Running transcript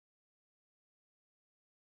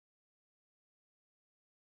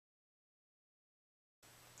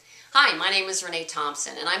Hi, my name is Renee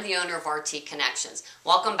Thompson and I'm the owner of RT Connections.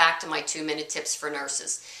 Welcome back to my 2-minute tips for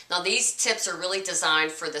nurses. Now these tips are really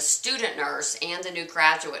designed for the student nurse and the new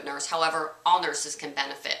graduate nurse. However, all nurses can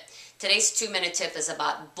benefit. Today's 2-minute tip is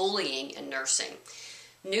about bullying in nursing.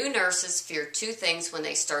 New nurses fear two things when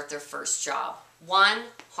they start their first job. 1,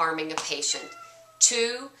 harming a patient.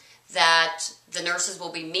 2, that the nurses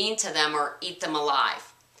will be mean to them or eat them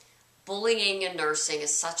alive. Bullying in nursing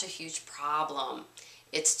is such a huge problem.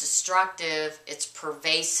 It's destructive, it's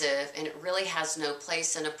pervasive, and it really has no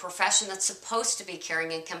place in a profession that's supposed to be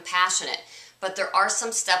caring and compassionate. But there are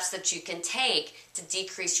some steps that you can take to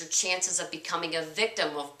decrease your chances of becoming a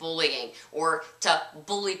victim of bullying or to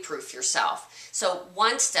bully-proof yourself. So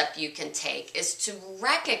one step you can take is to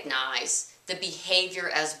recognize the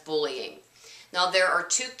behavior as bullying. Now there are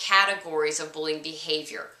 2 categories of bullying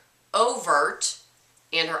behavior: overt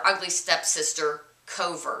and her ugly stepsister,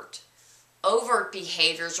 covert. Overt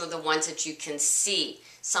behaviors are the ones that you can see.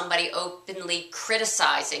 Somebody openly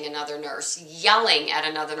criticizing another nurse, yelling at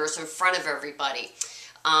another nurse in front of everybody,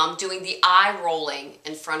 doing the eye rolling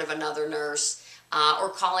in front of another nurse, or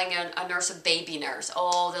calling a nurse a baby nurse.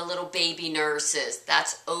 Oh, the little baby nurses.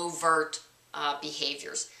 That's overt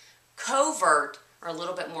behaviors. Covert are a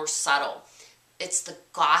little bit more subtle. It's the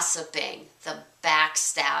gossiping, the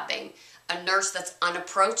backstabbing, a nurse that's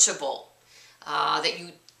unapproachable, that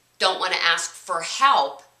you don't want to ask for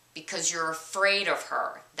help because you're afraid of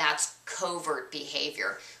her. That's covert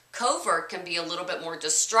behavior. Covert can be a little bit more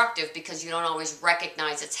destructive because you don't always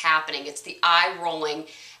recognize it's happening. It's the eye rolling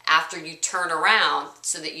after you turn around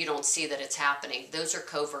so that you don't see that it's happening. Those are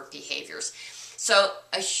covert behaviors. So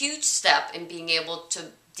a huge step in being able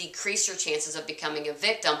to decrease your chances of becoming a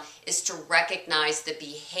victim is to recognize the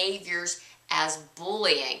behaviors as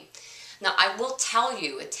bullying. Now, I will tell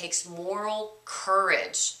you, it takes moral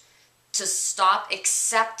courage to stop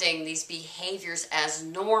accepting these behaviors as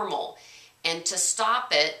normal. And to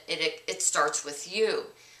stop it, it starts with you.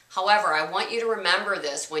 However, I want you to remember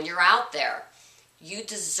this when you're out there. You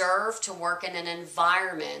deserve to work in an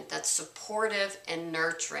environment that's supportive and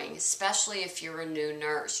nurturing, especially if you're a new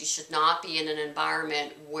nurse. You should not be in an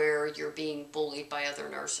environment where you're being bullied by other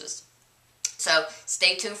nurses. So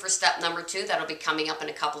stay tuned for step number 2. That'll be coming up in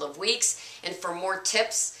a couple of weeks. And for more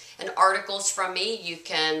tips and articles from me, you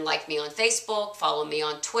can like me on Facebook, follow me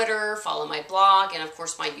on Twitter, follow my blog, and of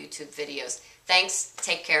course my YouTube videos. Thanks,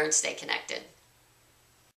 take care, and stay connected.